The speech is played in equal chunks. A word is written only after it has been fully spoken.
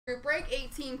Group break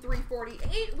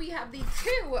 18,348. We have the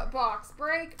 2-box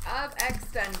break of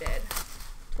Extended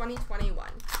 2021.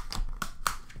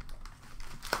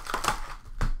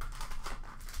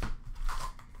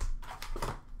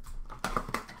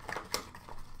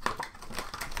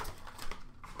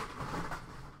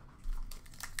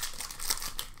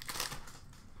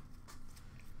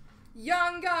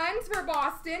 Young Guns for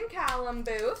Boston, Callum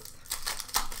Booth.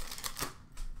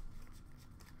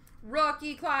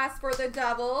 Rookie class for the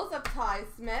Devils of Ty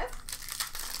Smith.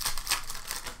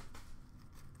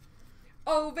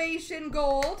 Ovation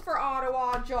Gold for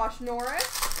Ottawa, Josh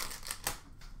Norris.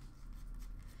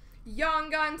 Young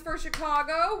Guns for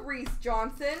Chicago, Reese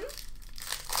Johnson.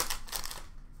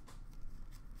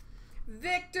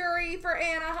 Victory for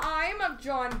Anaheim of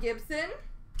John Gibson.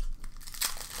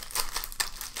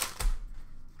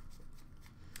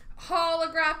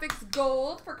 Holographics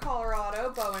Gold for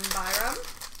Colorado, Bowen Byram.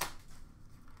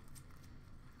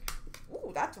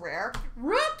 Ooh, that's rare.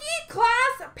 Rookie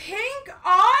class pink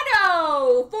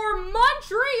auto for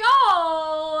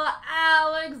Montreal,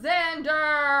 Alexander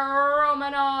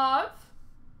Romanov.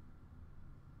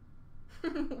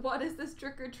 What is this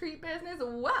trick-or-treat business?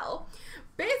 Well,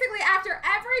 basically after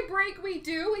every break we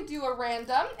do a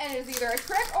random, and it is either a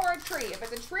trick or a treat. If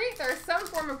it's a treat, there's some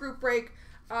form of group break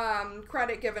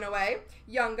credit given away.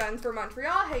 Young Guns for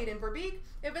Montreal, Hayden Verbeek.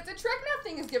 If it's a trick,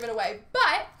 nothing is given away.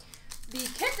 But the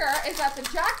kicker is that the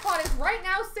jackpot is right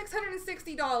now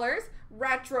 $660.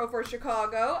 Retro for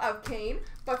Chicago of Kane.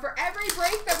 But for every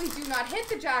break that we do not hit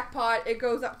the jackpot, it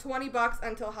goes up $20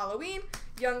 until Halloween.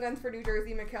 Young Guns for New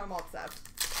Jersey, Mikhail Maltsev.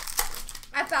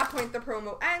 At that point, the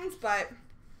promo ends, but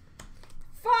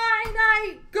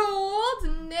finite gold,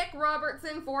 Nick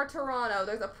Robertson for Toronto.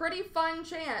 There's a pretty fun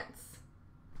chance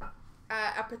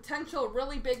at a potential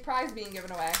really big prize being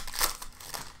given away.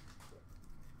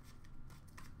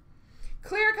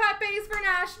 Clear cut base for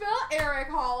Nashville, Eric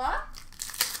Holla.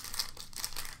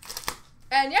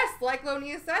 And yes, like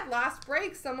Lonia said, last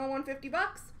break, someone won $50.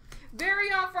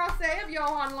 Variant Francais of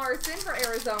Johan Larsson for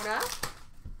Arizona.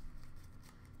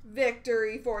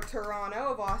 Victory for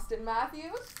Toronto of Austin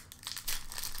Matthews.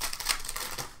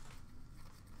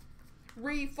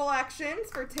 Reflections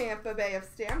for Tampa Bay of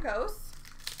Stamkos.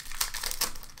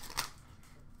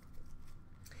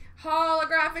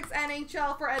 Holographics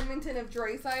NHL for Edmonton of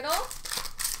Draisaitl.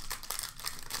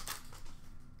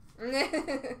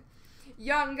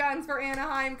 Young Guns for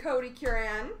Anaheim, Cody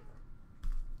Curran.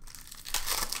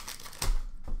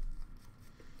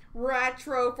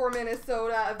 Retro for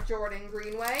Minnesota of Jordan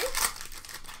Greenway.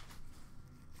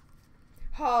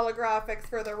 Holographics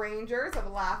for the Rangers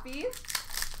of Laffy.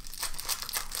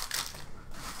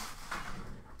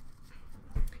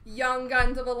 Young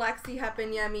Guns of Alexei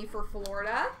Heponiemi for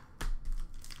Florida.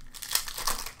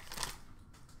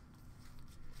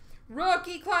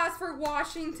 Rookie class for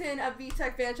Washington of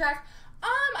Vitek Vanchek.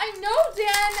 I know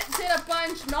Dan did a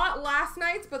bunch, not last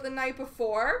night's, but the night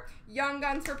before. Young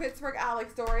Guns for Pittsburgh,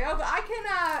 Alex Dorio. But I can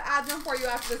add them for you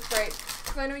after this break,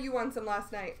 because I know you won some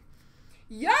last night.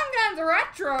 Young Guns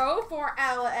Retro for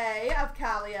LA of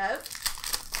Kaliev.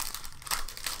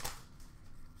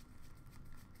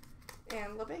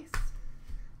 And LeBase.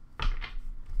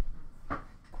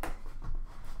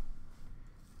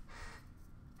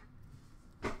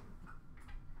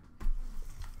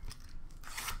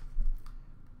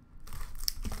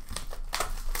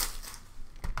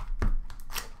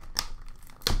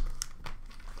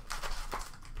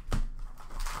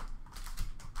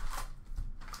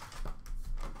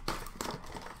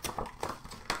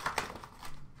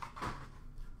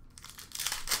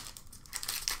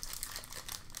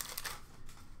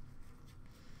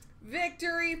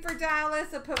 Victory for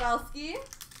Dallas of Pavelski.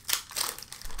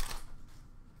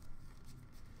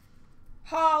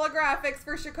 Holographics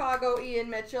for Chicago, Ian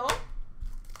Mitchell.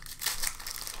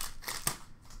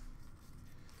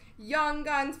 Young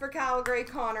Guns for Calgary,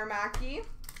 Connor Mackey.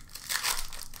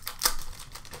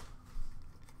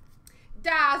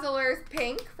 Dazzlers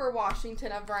Pink for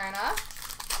Washington of Vrana.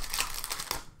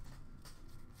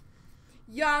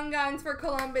 Young Guns for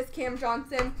Columbus, Cam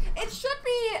Johnson. It should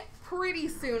be pretty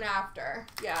soon after.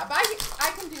 Yeah, but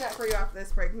I can do that for you after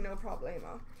this break, no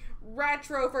problemo.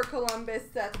 Retro for Columbus,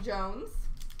 Seth Jones.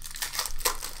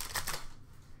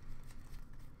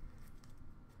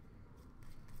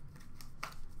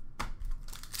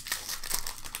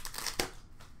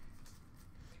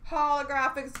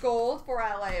 Holographics Gold for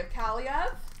LA of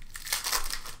Kaliev.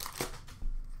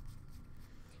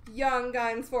 Young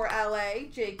Guns for LA,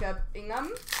 Jacob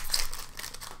Ingham.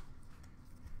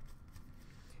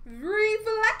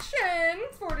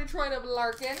 Reflections for Detroit of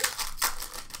Larkin.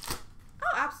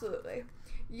 Oh, absolutely.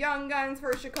 Young Guns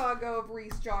for Chicago of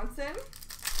Reese Johnson.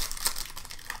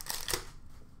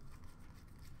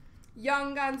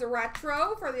 Young Guns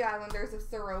Retro for the Islanders of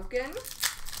Sorokin.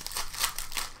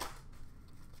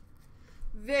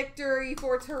 Victory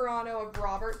for Toronto of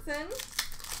Robertson.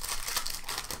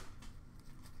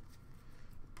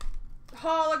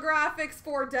 Holographics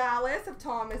for Dallas of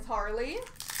Thomas Harley.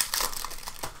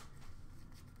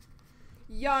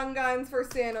 Young Guns for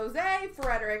San Jose,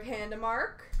 Frederick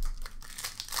Handemark.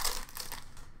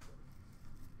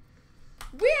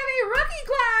 We have a rookie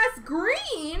class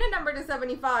green, number to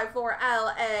 75 for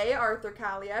LA, Arthur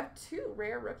Kaliev. 2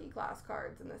 rare rookie class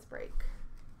cards in this break.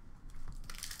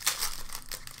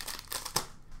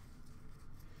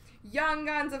 Young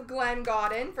Guns of Glenn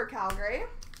Godden for Calgary.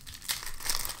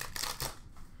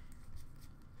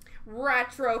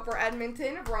 Retro for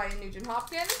Edmonton of Ryan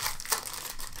Nugent-Hopkins.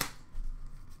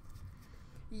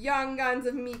 Young Guns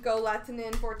of Mikko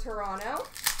Lehtinen for Toronto.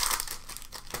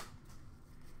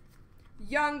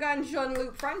 Young Guns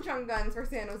Jean-Luc French Young Guns for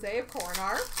San Jose of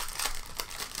Coronar.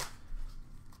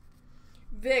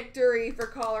 Victory for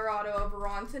Colorado of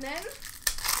Rantanen.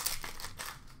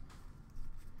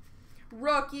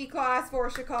 Rookie class for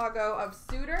Chicago of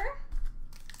Suter.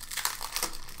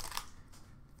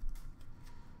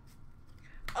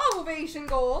 Ovation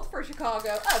Gold for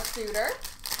Chicago of Suter.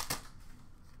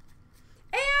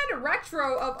 And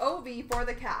retro of Ovi for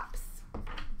the Caps.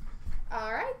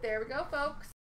 All right, there we go, folks.